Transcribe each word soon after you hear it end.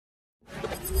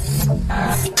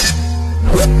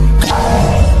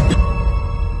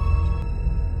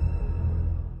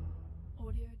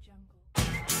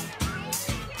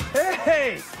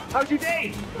Hey, how's your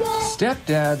day?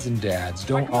 Stepdads and dads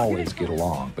don't always get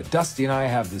along, but Dusty and I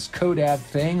have this co-dad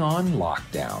thing on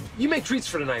lockdown. You make treats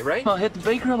for tonight, right? I'll hit the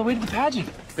bakery on the way to the pageant.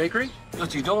 Bakery? Oh,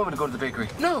 so you don't want me to go to the bakery?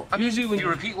 No. Usually when you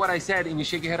repeat what I said and you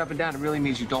shake your head up and down, it really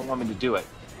means you don't want me to do it.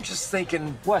 I'm just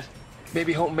thinking, What?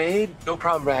 maybe homemade? No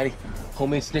problem, Braddy.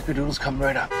 Homemade snickerdoodles coming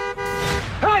right up.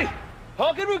 Hey!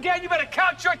 Honkin' Rugan, you better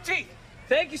count your teeth!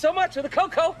 Thank you so much for the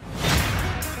cocoa.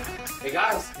 Hey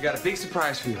guys, we got a big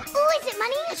surprise for you. Oh, is it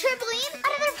money? A trampoline?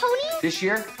 Another pony? This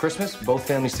year, Christmas, both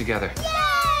families together.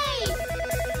 Yay!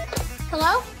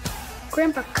 Hello?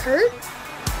 Grandpa Kurt?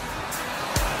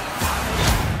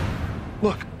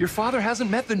 Look, your father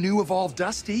hasn't met the new evolved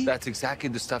Dusty. That's exactly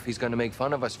the stuff he's gonna make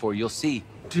fun of us for. You'll see.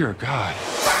 Dear God.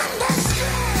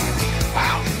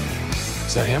 Wow.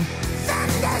 Is that him?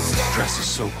 His dress is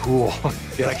so cool.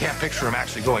 Yet I can't picture him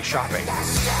actually going shopping.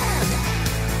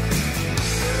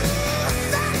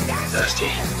 Dusty.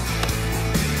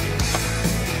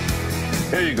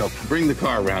 Here you go. Bring the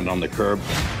car around on the curb.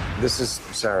 This is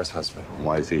Sarah's husband.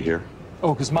 Why is he here?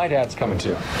 Oh, because my dad's coming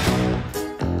too.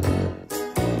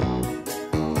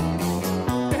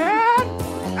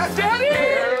 Daddy!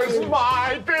 Here's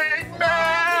my big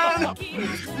man!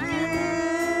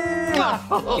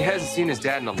 He hasn't seen his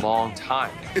dad in a long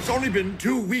time. It's only been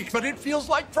 2 weeks, but it feels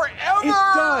like forever! It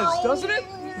does, doesn't it?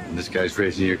 And this guy's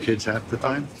raising your kids half the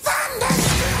time?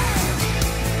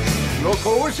 Look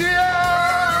who's here!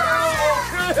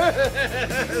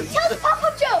 Tell the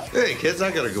pop-up joke! Hey, kids,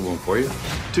 I got a good one for you.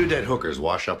 2 dead hookers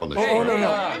wash up on the shore. Oh, no.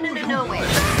 No way.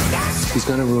 He's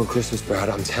gonna ruin Christmas, Brad,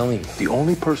 I'm telling you. The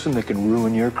only person that can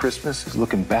ruin your Christmas is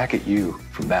looking back at you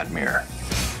from that mirror.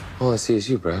 All I see is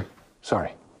you, Brad.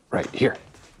 Sorry. Right here.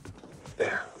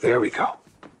 There we go.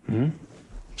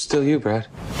 Still you, Brad.